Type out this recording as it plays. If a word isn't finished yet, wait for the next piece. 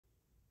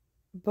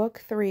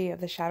Book 3 of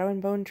the Shadow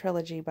and Bone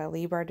Trilogy by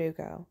Leigh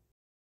Bardugo.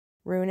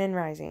 Ruin and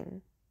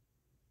Rising.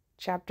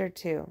 Chapter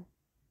 2.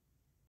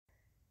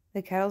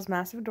 The kettle's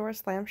massive door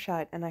slammed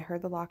shut, and I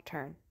heard the lock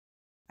turn.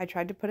 I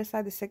tried to put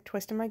aside the sick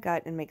twist in my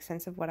gut and make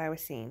sense of what I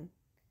was seeing.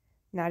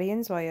 Nadia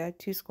and Zoya,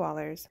 2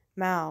 squalors,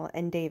 Mal,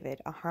 and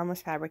David, a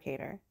harmless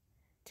fabricator.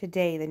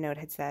 Today, the note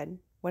had said.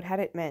 What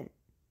had it meant?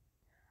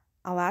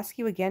 I'll ask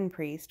you again,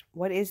 priest.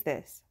 What is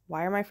this?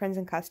 Why are my friends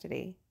in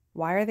custody?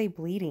 Why are they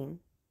bleeding?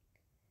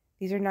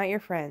 These are not your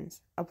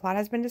friends. A plot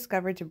has been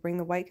discovered to bring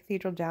the White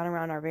Cathedral down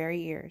around our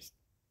very ears.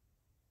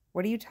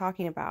 What are you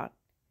talking about?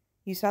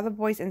 You saw the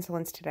boy's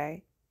insolence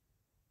today.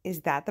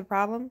 Is that the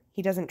problem?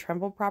 He doesn't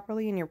tremble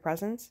properly in your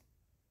presence?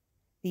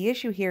 The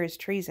issue here is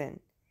treason.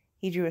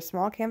 He drew a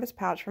small canvas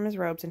pouch from his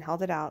robes and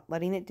held it out,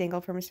 letting it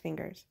dangle from his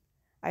fingers.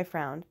 I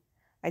frowned.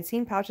 I'd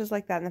seen pouches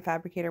like that in the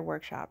fabricator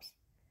workshops.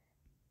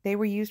 They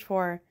were used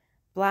for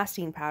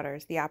blasting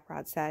powders, the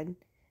Apparat said,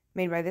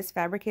 made by this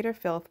fabricator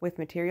filth with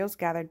materials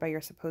gathered by your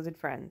supposed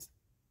friends.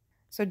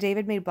 So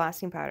David made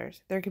blasting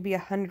powders. There could be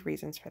 100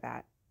 reasons for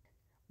that.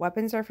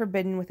 Weapons are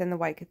forbidden within the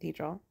White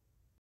Cathedral.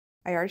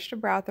 I arched a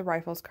brow at the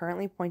rifles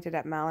currently pointed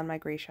at Mal and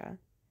Migration.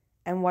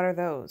 And what are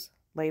those?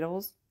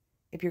 Ladles?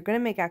 If you're going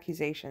to make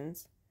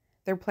accusations.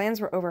 Their plans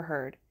were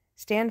overheard.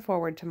 Stand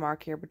forward, Tamar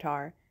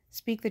Kirbatar.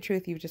 Speak the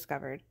truth you've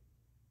discovered.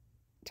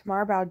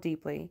 Tamar bowed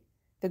deeply.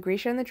 The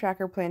Grisha and the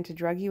tracker planned to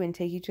drug you and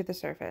take you to the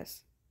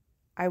surface.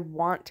 I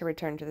want to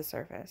return to the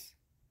surface.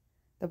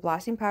 The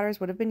blasting powders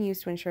would have been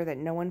used to ensure that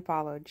no one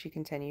followed, she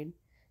continued,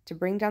 to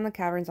bring down the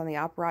caverns on the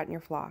Apparat and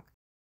your flock.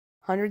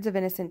 Hundreds of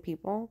innocent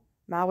people?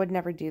 Mal would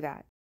never do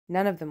that.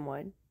 None of them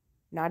would.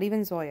 Not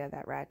even Zoya,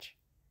 that wretch.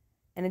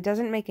 And it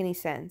doesn't make any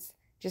sense.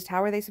 Just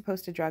how are they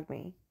supposed to drug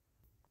me?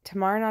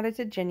 Tamar nodded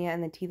to Jinya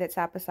and the tea that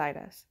sat beside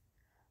us.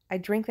 I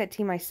drink that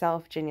tea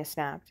myself, Jinya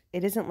snapped.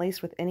 It isn't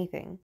laced with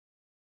anything.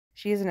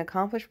 She is an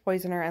accomplished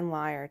poisoner and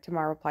liar,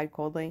 Tamar replied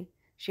coldly.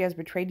 She has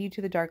betrayed you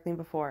to the Darkling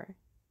before.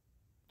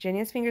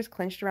 Jinya's fingers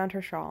clenched around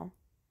her shawl.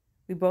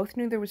 We both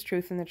knew there was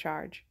truth in the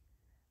charge.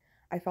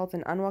 I felt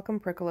an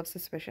unwelcome prickle of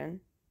suspicion.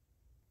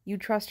 You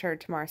trust her,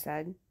 Tamar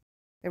said.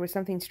 There was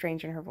something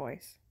strange in her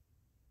voice.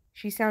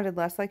 She sounded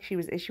less like she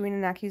was issuing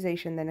an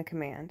accusation than a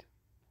command.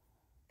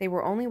 They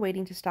were only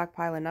waiting to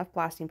stockpile enough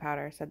blasting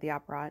powder, said the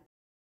Apparat.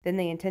 Then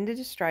they intended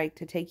to strike,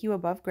 to take you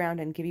above ground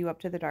and give you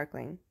up to the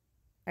Darkling.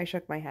 I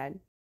shook my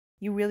head.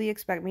 You really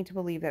expect me to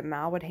believe that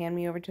Mal would hand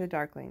me over to the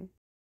Darkling?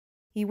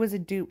 He was a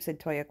dupe, said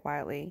Toya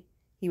quietly.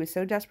 He was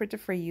so desperate to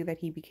free you that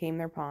he became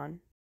their pawn.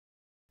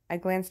 I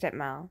glanced at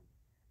Mal.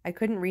 I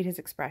couldn't read his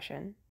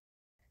expression.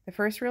 The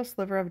first real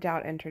sliver of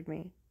doubt entered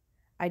me.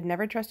 I'd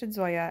never trusted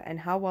Zoya, and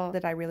how well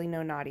did I really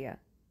know Nadia?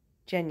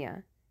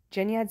 Jinya.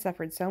 Jinya had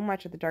suffered so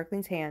much at the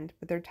Darkling's hand,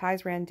 but their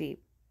ties ran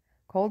deep.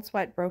 Cold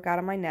sweat broke out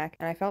on my neck,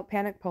 and I felt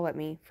panic pull at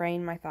me,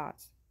 fraying my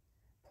thoughts.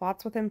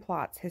 Plots within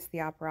plots, hissed the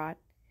Apparat.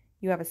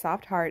 You have a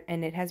soft heart,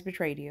 and it has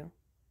betrayed you.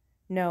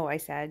 No, I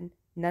said.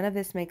 None of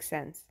this makes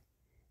sense.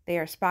 They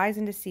are spies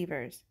and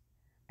deceivers.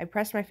 I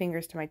pressed my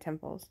fingers to my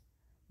temples.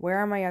 Where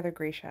are my other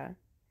Grisha?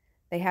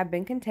 They have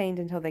been contained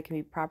until they can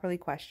be properly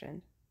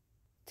questioned.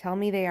 Tell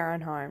me they are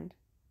unharmed.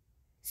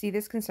 See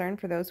this concern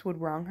for those who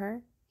would wrong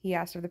her? He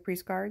asked of the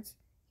priest guards.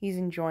 He's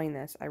enjoying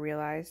this, I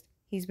realized.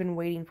 He's been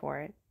waiting for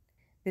it.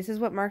 This is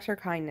what marks her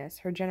kindness,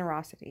 her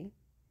generosity.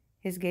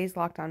 His gaze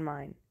locked on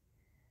mine.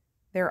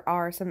 There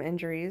are some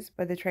injuries,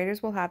 but the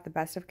traitors will have the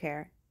best of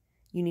care.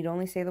 You need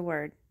only say the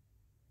word.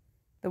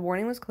 The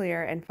warning was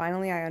clear, and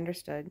finally I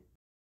understood.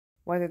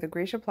 Whether the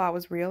Grisha plot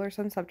was real or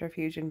some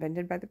subterfuge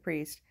invented by the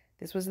priest,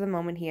 this was the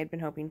moment he had been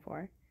hoping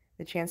for,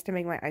 the chance to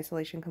make my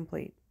isolation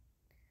complete.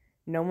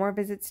 No more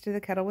visits to the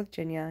kettle with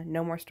Jinya,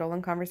 no more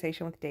stolen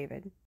conversation with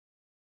David.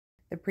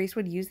 The priest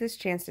would use this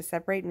chance to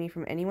separate me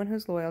from anyone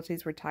whose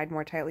loyalties were tied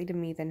more tightly to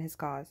me than his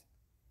cause,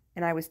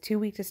 and I was too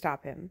weak to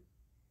stop him.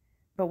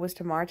 But was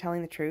Tamar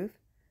telling the truth?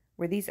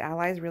 Were these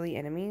allies really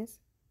enemies?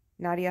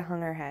 Nadia hung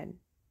her head.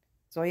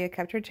 Zoya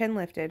kept her chin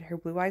lifted, her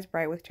blue eyes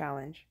bright with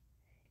challenge.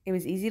 It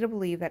was easy to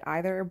believe that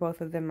either or both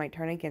of them might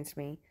turn against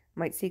me,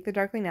 might seek the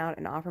Darkling out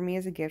and offer me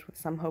as a gift with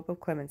some hope of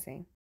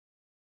clemency.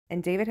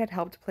 And David had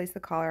helped place the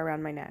collar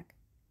around my neck.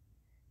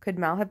 Could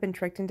Mal have been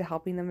tricked into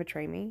helping them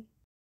betray me?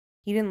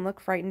 He didn't look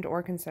frightened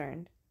or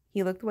concerned.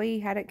 He looked the way he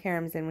had at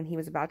Karamzin when he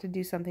was about to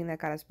do something that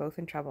got us both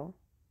in trouble.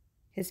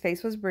 His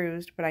face was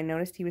bruised, but I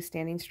noticed he was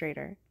standing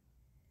straighter.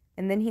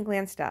 And then he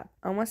glanced up,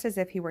 almost as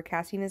if he were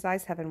casting his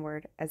eyes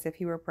heavenward, as if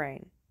he were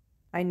praying.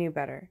 I knew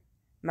better.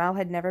 Mal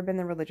had never been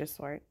the religious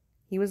sort.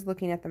 He was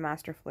looking at the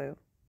master flu.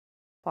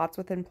 Plots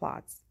within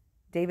plots.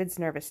 David's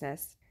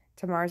nervousness.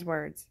 Tamar's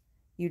words.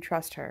 You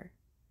trust her.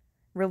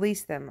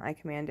 Release them, I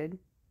commanded.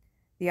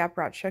 The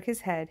Apparat shook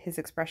his head, his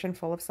expression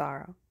full of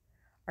sorrow.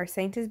 Our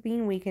saint is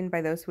being weakened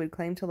by those who would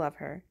claim to love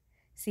her.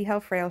 See how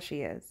frail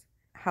she is.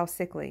 How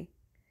sickly.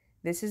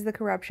 This is the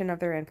corruption of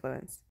their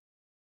influence.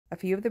 A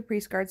few of the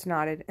priest guards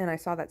nodded, and I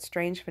saw that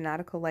strange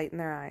fanatical light in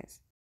their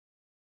eyes.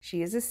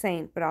 She is a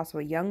saint, but also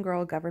a young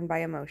girl governed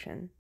by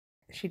emotion.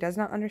 She does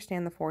not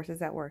understand the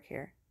forces at work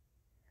here.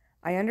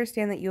 I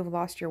understand that you have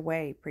lost your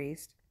way,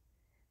 priest.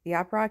 The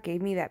Apparat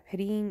gave me that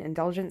pitying,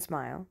 indulgent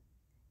smile.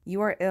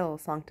 You are ill,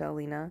 Sancta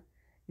Alina,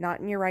 not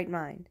in your right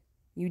mind.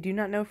 You do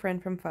not know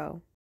friend from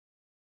foe.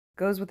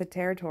 Goes with the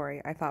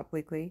territory, I thought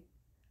bleakly.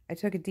 I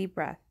took a deep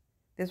breath.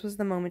 This was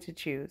the moment to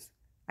choose.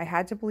 I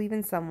had to believe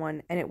in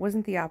someone, and it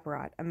wasn't the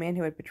Apparat, a man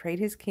who had betrayed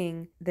his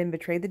king, then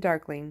betrayed the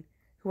Darkling,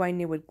 who I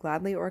knew would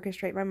gladly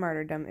orchestrate my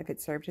martyrdom if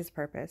it served his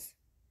purpose.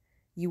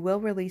 You will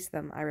release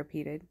them, I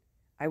repeated.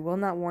 I will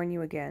not warn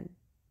you again.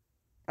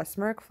 A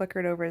smirk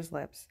flickered over his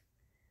lips.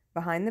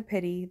 Behind the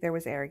pity, there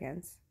was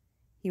arrogance.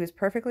 He was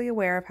perfectly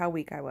aware of how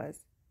weak I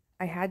was.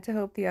 I had to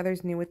hope the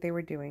others knew what they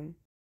were doing.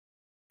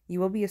 You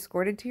will be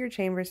escorted to your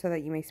chamber so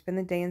that you may spend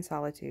the day in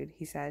solitude,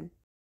 he said.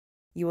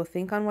 You will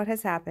think on what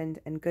has happened,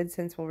 and good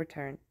sense will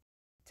return.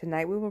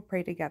 Tonight we will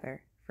pray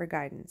together, for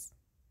guidance.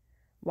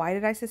 Why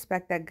did I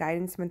suspect that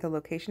guidance meant the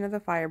location of the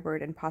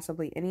Firebird and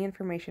possibly any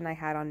information I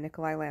had on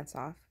Nikolai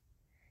Lantsov?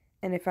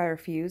 And if I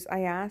refuse,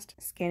 I asked,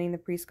 scanning the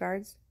priest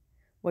guards,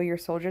 will your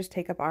soldiers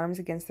take up arms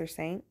against their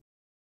saint?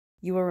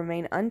 You will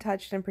remain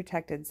untouched and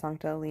protected,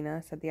 Sancta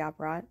Alina, said the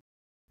Apparat.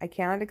 I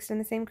cannot extend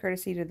the same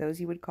courtesy to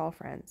those you would call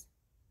friends.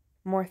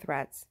 More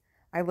threats.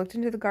 I looked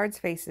into the guards'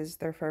 faces,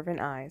 their fervent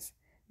eyes.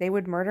 They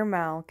would murder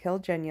Mal, kill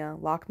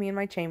Jenya, lock me in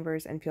my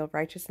chambers, and feel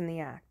righteous in the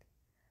act.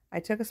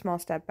 I took a small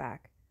step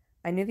back.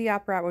 I knew the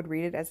Apparat would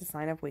read it as a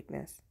sign of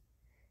weakness.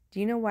 Do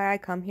you know why I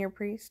come here,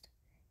 priest?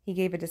 He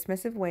gave a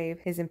dismissive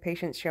wave, his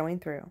impatience showing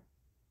through.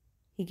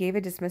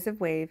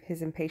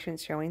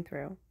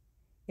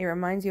 It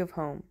reminds you of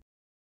home.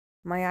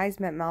 My eyes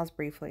met Mal's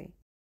briefly.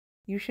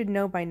 You should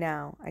know by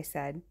now, I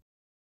said.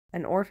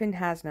 An orphan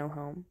has no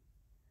home.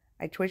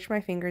 I twitched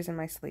my fingers in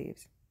my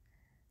sleeves.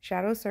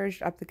 Shadow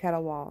surged up the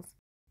kettle walls.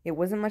 It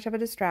wasn't much of a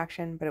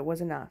distraction, but it was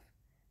enough.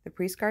 The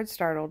priest guards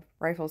startled,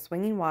 rifles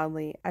swinging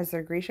wildly as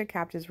their Grisha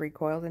captives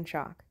recoiled in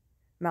shock.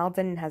 Mal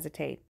didn't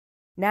hesitate.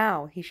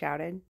 Now, he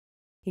shouted.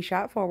 He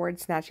shot forward,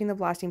 snatching the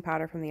blasting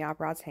powder from the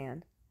Apparat's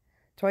hand.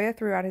 Toya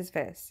threw out his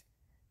fists.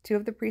 Two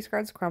of the priest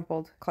guards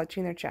crumpled,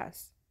 clutching their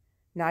chests.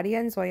 Nadia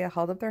and Zoya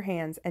held up their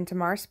hands, and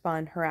Tamar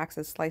spun, her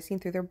axes slicing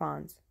through their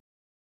bonds.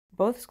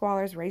 Both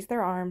squalors raised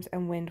their arms,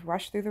 and wind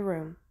rushed through the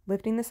room,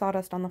 lifting the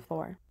sawdust on the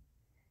floor.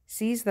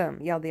 Seize them,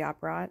 yelled the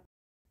Apparat.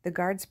 The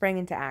guards sprang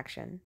into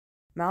action.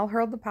 Mal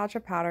hurled the pouch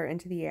of powder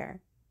into the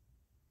air.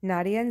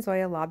 Nadia and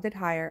Zoya lobbed it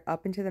higher,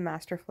 up into the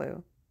master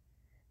flue.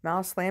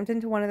 Mal slammed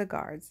into one of the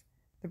guards.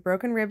 The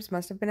broken ribs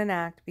must have been an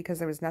act, because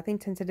there was nothing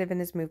tentative in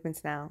his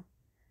movements now.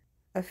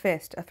 A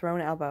fist, a thrown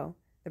elbow.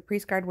 The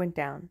priest guard went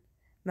down.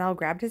 Mal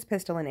grabbed his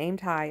pistol and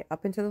aimed high,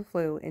 up into the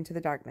flue, into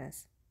the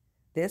darkness.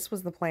 This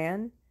was the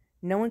plan?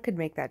 No one could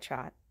make that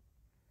shot.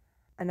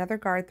 Another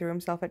guard threw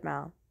himself at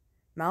Mal.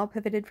 Mal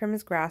pivoted from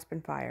his grasp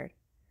and fired.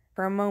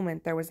 For a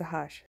moment there was a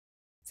hush.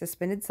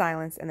 Suspended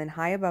silence, and then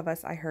high above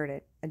us I heard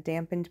it, a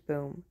dampened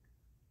boom.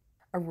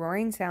 A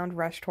roaring sound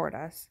rushed toward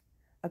us.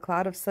 A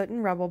cloud of soot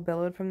and rubble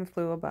billowed from the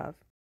flue above.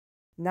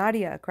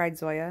 Nadia, cried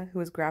Zoya, who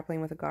was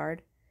grappling with a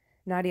guard.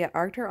 Nadia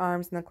arced her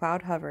arms, and the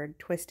cloud hovered,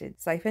 twisted,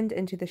 siphoned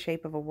into the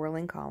shape of a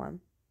whirling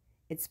column.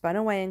 It spun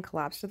away and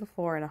collapsed to the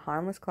floor in a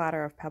harmless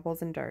clatter of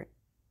pebbles and dirt.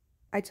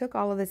 I took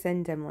all of this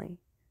in dimly.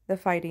 The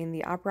fighting,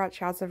 the Apparat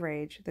shouts of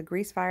rage, the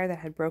grease fire that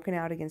had broken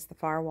out against the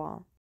far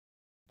wall.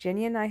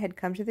 Jenny and I had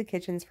come to the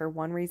kitchens for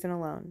one reason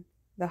alone,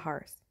 the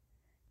hearth.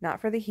 Not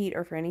for the heat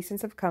or for any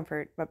sense of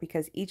comfort, but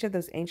because each of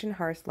those ancient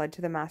hearths led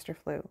to the master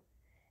flue.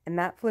 And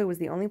that flue was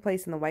the only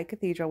place in the White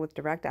Cathedral with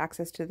direct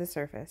access to the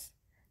surface,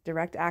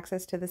 direct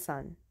access to the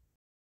sun.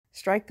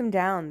 Strike them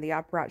down, the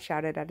Apparat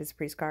shouted at his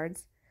priest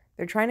guards.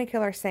 They're trying to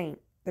kill our saint.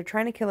 They're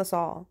trying to kill us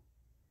all.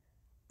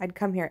 I'd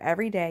come here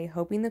every day,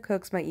 hoping the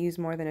cooks might use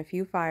more than a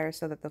few fires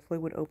so that the flue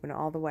would open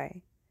all the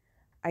way.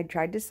 I'd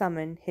tried to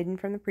summon, hidden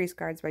from the priest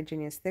guards by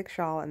Ginya's thick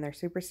shawl and their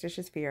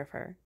superstitious fear of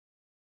her.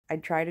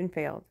 I'd tried and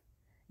failed.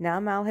 Now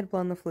Mal had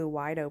blown the flue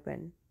wide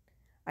open.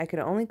 I could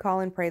only call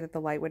and pray that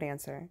the light would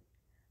answer.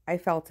 I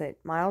felt it,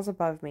 miles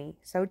above me,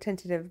 so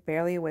tentative,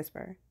 barely a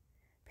whisper.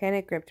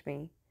 Panic gripped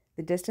me.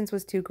 The distance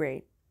was too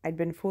great. I'd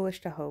been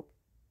foolish to hope.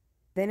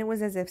 Then it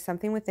was as if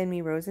something within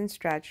me rose and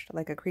stretched,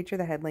 like a creature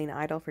that had lain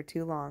idle for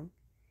too long.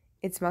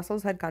 Its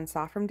muscles had gone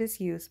soft from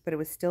disuse, but it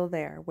was still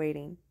there,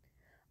 waiting.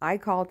 I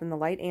called, and the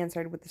light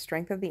answered with the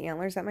strength of the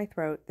antlers at my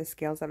throat, the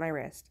scales at my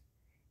wrist.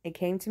 It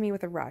came to me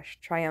with a rush,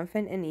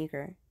 triumphant and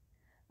eager.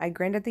 I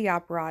grinned at the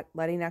Apparat,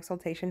 letting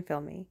exultation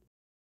fill me.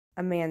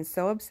 A man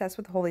so obsessed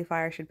with holy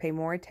fire should pay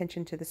more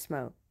attention to the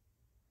smoke.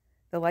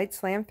 The light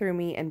slammed through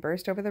me and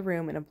burst over the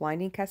room in a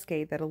blinding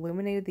cascade that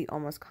illuminated the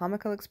almost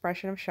comical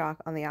expression of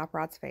shock on the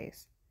Apparat's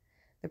face.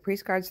 The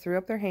priest guards threw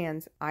up their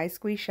hands, eyes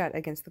squeezed shut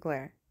against the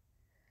glare.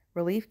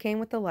 Relief came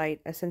with the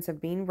light, a sense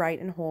of being right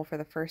and whole for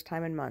the first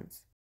time in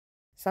months.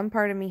 Some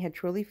part of me had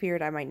truly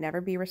feared I might never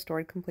be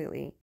restored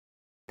completely,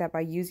 that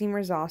by using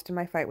Razost in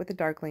my fight with the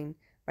Darkling,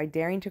 by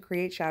daring to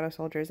create shadow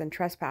soldiers and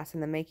trespass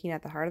in the making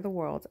at the heart of the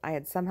world, I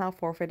had somehow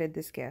forfeited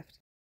this gift.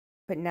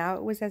 But now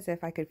it was as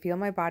if I could feel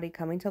my body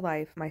coming to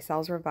life, my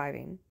cells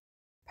reviving.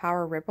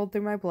 Power rippled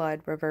through my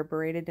blood,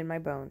 reverberated in my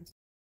bones.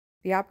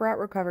 The Apparat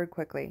recovered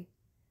quickly.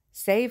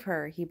 "Save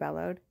her," he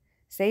bellowed.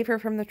 "Save her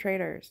from the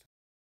traitors."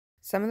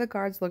 Some of the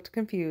guards looked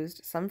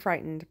confused, some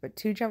frightened, but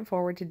two jumped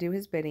forward to do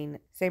his bidding,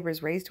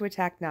 sabers raised to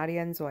attack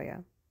Nadia and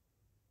Zoya.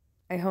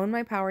 I honed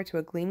my power to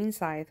a gleaming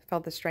scythe,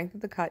 felt the strength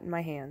of the cut in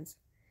my hands.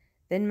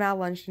 Then Mal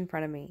lunged in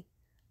front of me.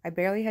 I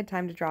barely had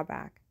time to draw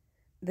back.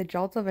 The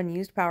jolt of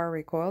unused power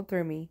recoiled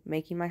through me,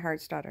 making my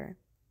heart stutter.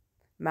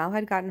 Mal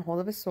had gotten hold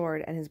of his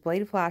sword, and his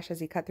blade flashed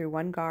as he cut through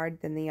one guard,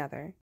 then the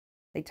other.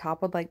 They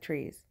toppled like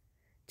trees.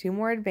 Two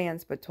more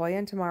advanced, but Toya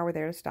and Tamar were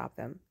there to stop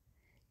them.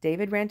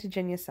 David ran to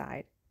Jinya's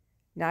side.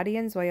 Nadia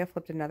and Zoya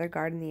flipped another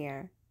guard in the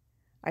air.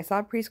 I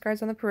saw priest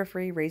guards on the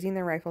periphery raising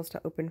their rifles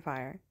to open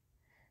fire.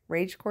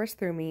 Rage coursed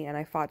through me, and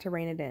I fought to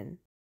rein it in.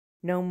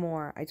 No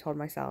more, I told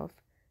myself.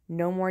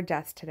 No more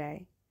deaths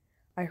today.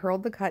 I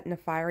hurled the cut in a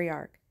fiery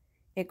arc.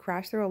 It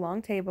crashed through a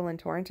long table and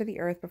tore into the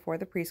earth before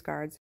the priest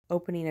guards,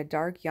 opening a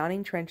dark,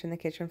 yawning trench in the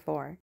kitchen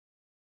floor.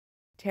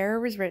 Terror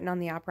was written on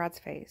the Apparat's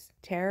face,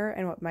 terror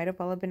and what might have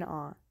well been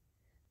awe.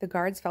 The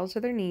guards fell to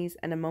their knees,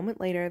 and a moment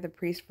later the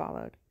priest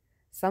followed.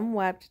 Some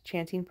wept,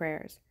 chanting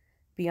prayers.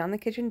 Beyond the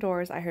kitchen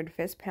doors I heard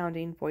fists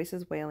pounding,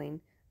 voices wailing,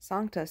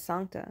 Sancta,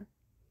 Sancta.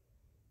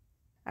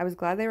 I was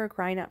glad they were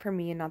crying out for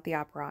me and not the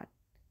Apparat.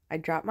 I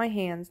dropped my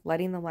hands,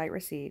 letting the light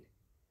recede.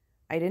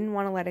 I didn't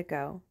want to let it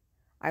go.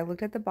 I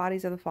looked at the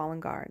bodies of the fallen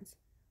guards.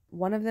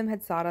 One of them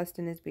had sawdust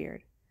in his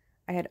beard.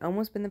 I had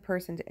almost been the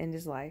person to end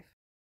his life.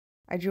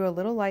 I drew a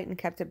little light and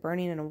kept it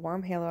burning in a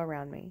warm halo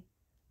around me.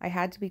 I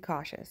had to be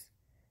cautious.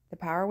 The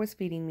power was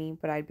feeding me,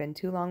 but I'd been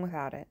too long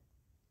without it.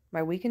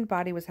 My weakened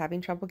body was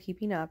having trouble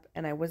keeping up,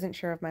 and I wasn't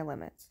sure of my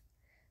limits.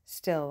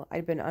 Still,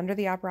 I'd been under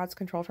the Apparat's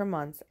control for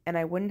months, and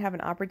I wouldn't have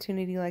an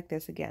opportunity like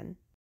this again.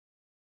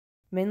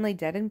 Men lay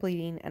dead and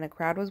bleeding, and a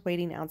crowd was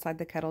waiting outside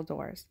the kettle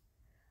doors.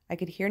 I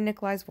could hear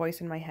Nikolai's voice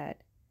in my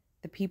head.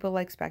 The people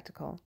like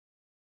spectacle.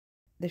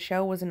 The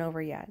show wasn't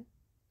over yet.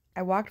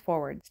 I walked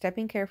forward,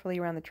 stepping carefully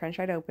around the trench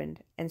I'd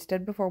opened, and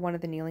stood before one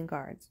of the kneeling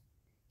guards.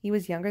 He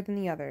was younger than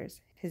the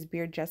others, his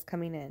beard just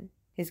coming in,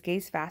 his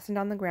gaze fastened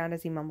on the ground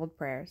as he mumbled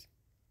prayers.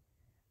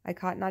 I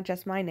caught not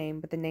just my name,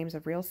 but the names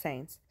of real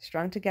saints,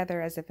 strung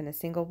together as if in a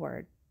single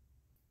word.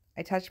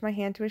 I touched my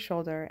hand to his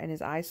shoulder, and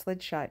his eyes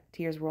slid shut,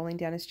 tears rolling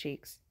down his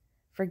cheeks.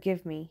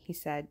 "Forgive me," he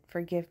said,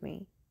 "forgive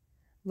me."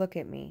 "Look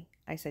at me,"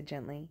 I said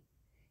gently.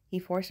 He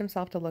forced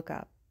himself to look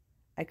up.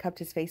 I cupped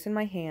his face in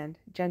my hand,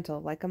 gentle,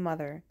 like a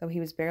mother, though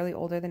he was barely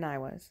older than I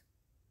was.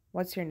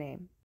 "What's your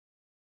name?"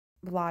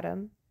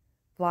 "Vladim.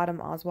 Vladim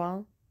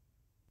Oswald."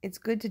 "It's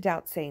good to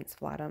doubt saints,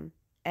 Vladim,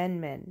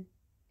 and men."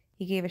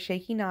 He gave a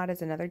shaky nod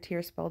as another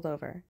tear spilled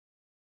over.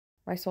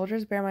 "My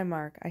soldiers bear my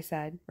mark," I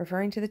said,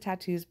 referring to the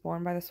tattoos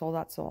borne by the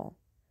soul.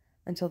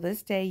 "Until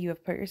this day you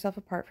have put yourself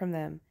apart from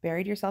them,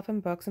 buried yourself in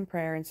books and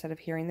prayer instead of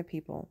hearing the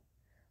people.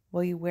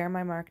 Will you wear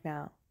my mark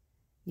now?"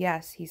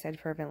 "Yes," he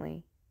said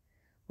fervently.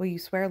 "Will you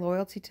swear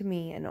loyalty to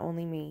me and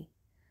only me?"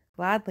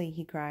 "Gladly,"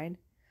 he cried.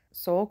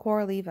 "Sol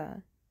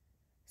Coraliva."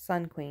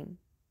 "Sun Queen."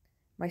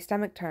 My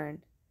stomach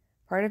turned.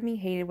 Part of me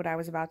hated what I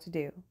was about to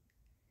do.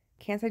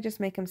 Can't I just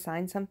make him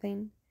sign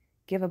something?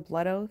 Give a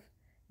blood oath?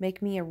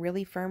 Make me a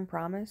really firm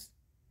promise?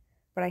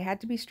 But I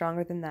had to be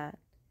stronger than that.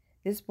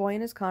 This boy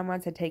and his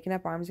comrades had taken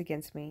up arms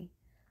against me.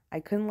 I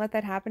couldn't let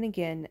that happen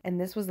again,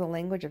 and this was the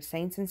language of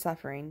saints in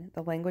suffering,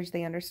 the language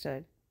they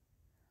understood.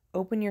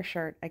 "Open your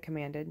shirt," I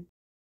commanded.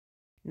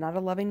 Not a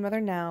loving mother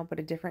now, but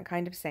a different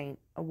kind of saint,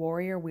 a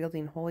warrior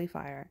wielding holy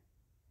fire.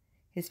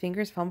 His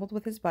fingers fumbled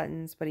with his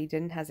buttons, but he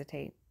didn't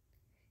hesitate.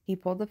 He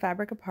pulled the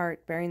fabric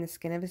apart, baring the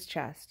skin of his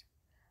chest.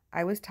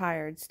 I was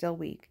tired, still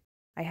weak.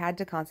 I had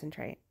to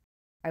concentrate.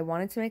 I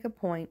wanted to make a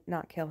point,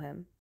 not kill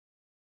him.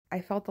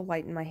 I felt the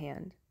light in my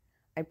hand.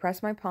 I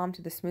pressed my palm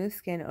to the smooth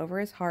skin over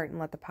his heart and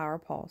let the power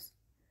pulse.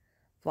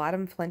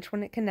 Vladim flinched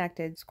when it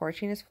connected,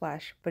 scorching his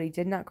flesh, but he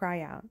did not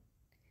cry out.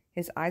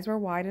 His eyes were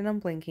wide and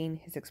unblinking,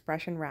 his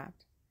expression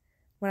rapt.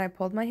 When I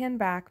pulled my hand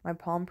back, my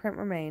palm print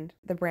remained,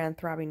 the brand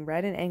throbbing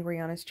red and angry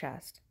on his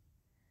chest.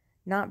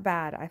 Not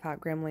bad, I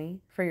thought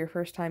grimly, for your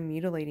first time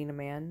mutilating a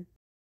man.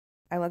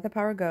 I let the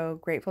power go,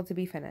 grateful to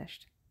be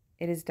finished.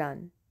 It is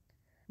done.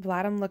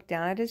 Vladim looked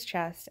down at his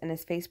chest, and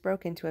his face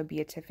broke into a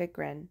beatific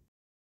grin.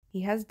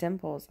 He has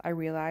dimples, I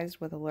realized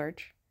with a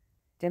lurch.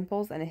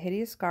 Dimples and a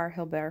hideous scar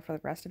he'll bear for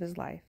the rest of his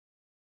life.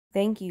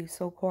 "Thank you,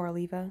 Sol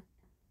Coraliva."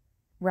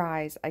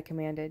 "Rise," I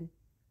commanded.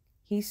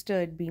 He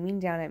stood, beaming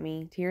down at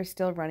me, tears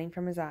still running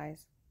from his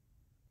eyes.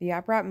 The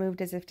Apparat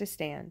moved as if to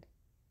stand.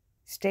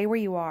 "Stay where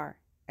you are,"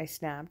 I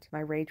snapped,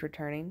 my rage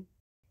returning.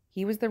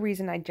 He was the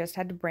reason I just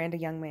had to brand a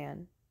young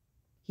man.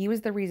 He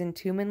was the reason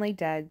 2 men lay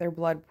dead, their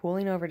blood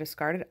pooling over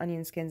discarded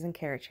onion skins and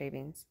carrot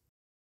shavings.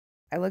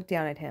 I looked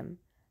down at him.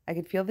 I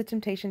could feel the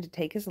temptation to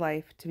take his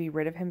life, to be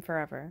rid of him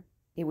forever.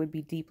 It would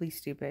be deeply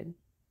stupid.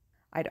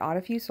 I'd awed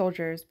a few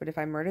soldiers, but if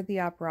I murdered the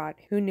Apparat,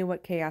 who knew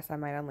what chaos I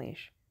might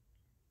unleash?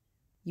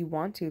 "You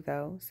want to,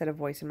 though," said a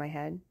voice in my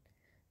head.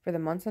 For the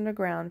months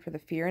underground, for the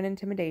fear and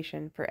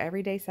intimidation, for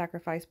everyday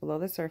sacrifice below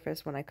the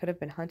surface when I could have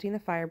been hunting the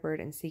Firebird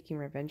and seeking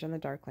revenge on the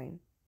Darkling.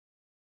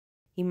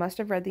 He must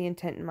have read the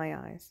intent in my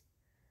eyes.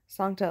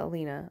 "Sancta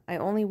Alina, I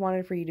only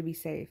wanted for you to be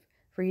safe,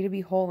 for you to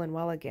be whole and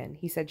well again,"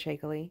 he said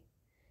shakily.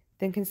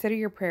 "Then consider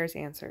your prayers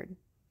answered."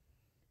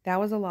 That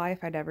was a lie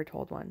if I'd ever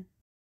told one.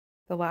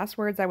 The last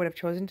words I would have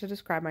chosen to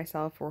describe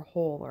myself were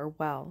whole or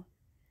well.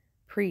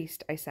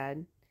 Priest, I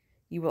said,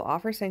 you will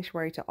offer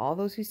sanctuary to all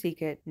those who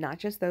seek it, not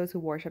just those who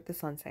worship the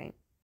Sun Saint.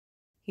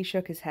 He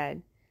shook his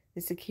head.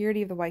 The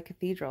security of the White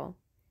Cathedral.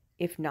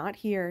 If not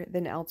here,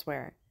 then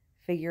elsewhere.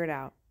 Figure it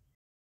out.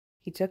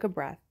 He took a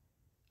breath.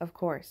 Of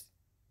course.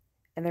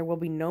 And there will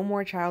be no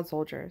more child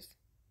soldiers.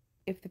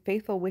 If the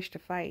faithful wish to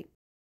fight.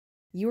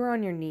 You are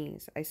on your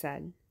knees, I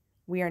said.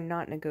 We are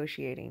not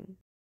negotiating.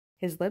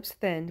 His lips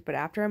thinned, but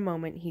after a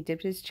moment he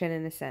dipped his chin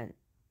in assent.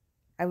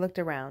 I looked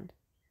around.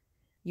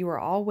 You are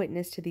all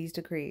witness to these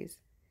decrees.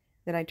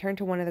 Then I turned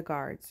to one of the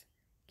guards.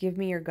 Give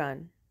me your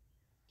gun.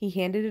 He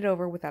handed it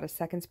over without a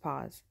second's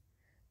pause.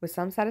 With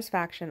some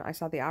satisfaction, I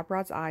saw the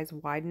Apparat's eyes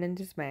widen in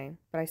dismay,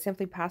 but I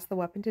simply passed the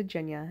weapon to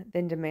Jinya,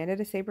 then demanded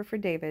a saber for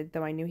David,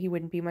 though I knew he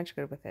wouldn't be much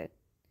good with it.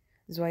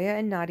 Zoya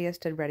and Nadia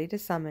stood ready to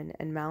summon,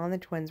 and Mal and the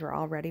twins were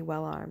already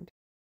well armed.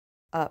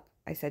 Up,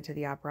 I said to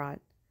the Apparat.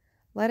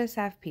 Let us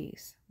have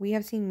peace. We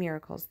have seen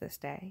miracles this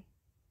day.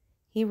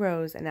 He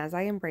rose, and as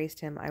I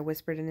embraced him, I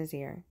whispered in his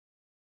ear.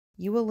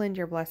 You will lend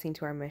your blessing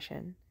to our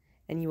mission,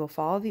 and you will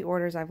follow the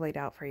orders I've laid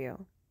out for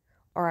you,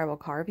 or I will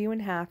carve you in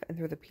half and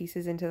throw the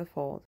pieces into the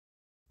fold.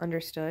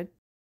 Understood?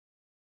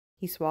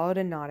 He swallowed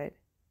and nodded.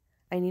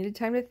 I needed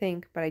time to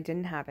think, but I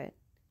didn't have it.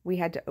 We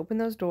had to open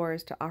those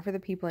doors to offer the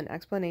people an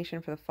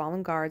explanation for the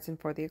fallen guards and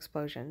for the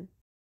explosion.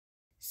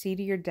 See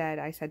to your dead,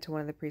 I said to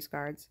one of the priest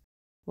guards.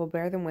 We'll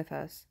bear them with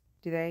us.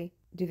 Do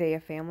they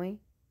have family?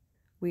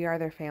 We are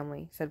their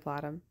family, said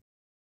Vladim.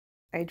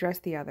 I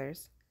addressed the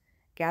others.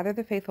 Gather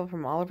the faithful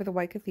from all over the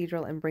White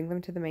Cathedral and bring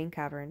them to the main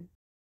cavern.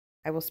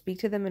 I will speak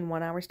to them in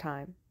 1 hour's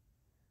time.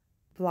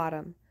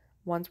 Vladim,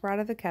 once we're out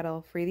of the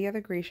kettle, free the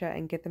other Grisha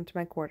and get them to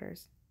my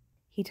quarters.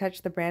 He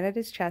touched the brand at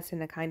his chest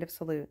in a kind of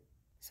salute.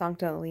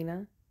 Sancta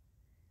Alina.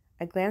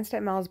 I glanced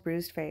at Mal's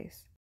bruised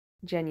face.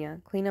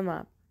 Genya, clean him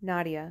up.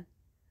 Nadia.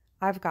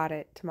 I've got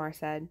it, Tamar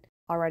said,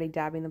 already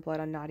dabbing the blood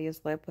on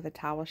Nadia's lip with a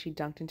towel she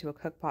dunked into a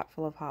cookpot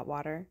full of hot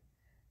water.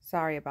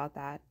 Sorry about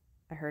that,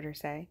 I heard her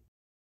say.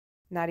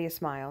 Nadia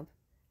smiled.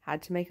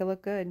 Had to make it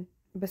look good.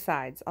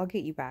 Besides, I'll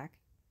get you back.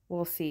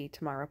 We'll see,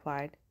 Tamar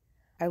replied.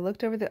 I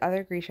looked over the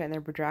other Grisha in their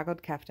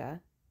bedraggled kefta.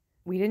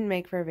 We didn't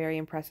make for a very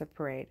impressive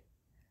parade.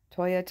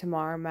 Toya,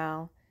 Tamar,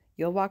 Mal,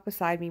 you'll walk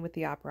beside me with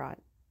the Apparat.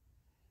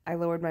 I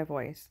lowered my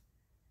voice.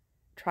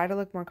 Try to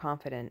look more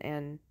confident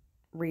and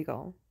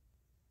regal.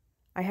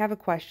 I have a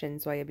question,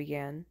 Zoya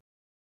began.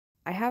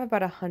 I have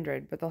about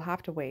 100, but they'll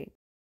have to wait.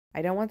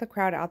 I don't want the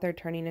crowd out there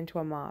turning into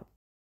a mob.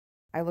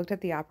 I looked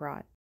at the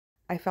Apparat.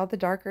 I felt the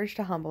dark urge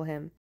to humble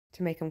him,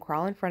 to make him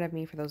crawl in front of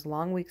me for those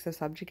long weeks of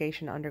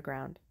subjugation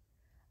underground.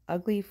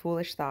 Ugly,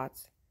 foolish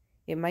thoughts.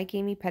 It might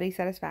gain me petty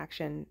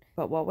satisfaction,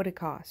 but what would it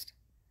cost?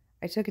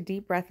 I took a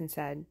deep breath and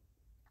said,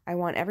 I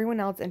want everyone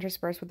else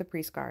interspersed with the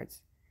priest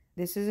guards.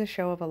 This is a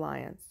show of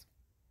alliance.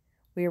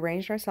 We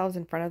arranged ourselves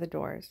in front of the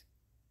doors.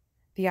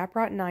 The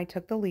Apparat and I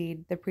took the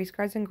lead, the priest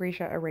guards and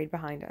Grisha arrayed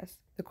behind us,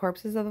 the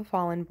corpses of the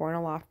fallen borne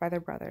aloft by their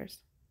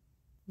brothers.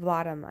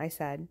 Vladim, I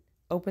said,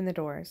 open the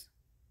doors.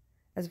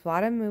 As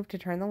Vladim moved to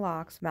turn the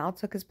locks, Mal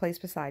took his place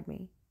beside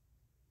me.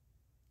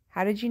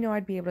 How did you know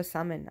I'd be able to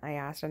summon? I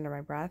asked under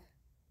my breath.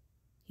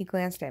 He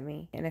glanced at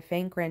me, and a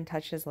faint grin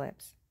touched his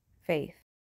lips. Faith.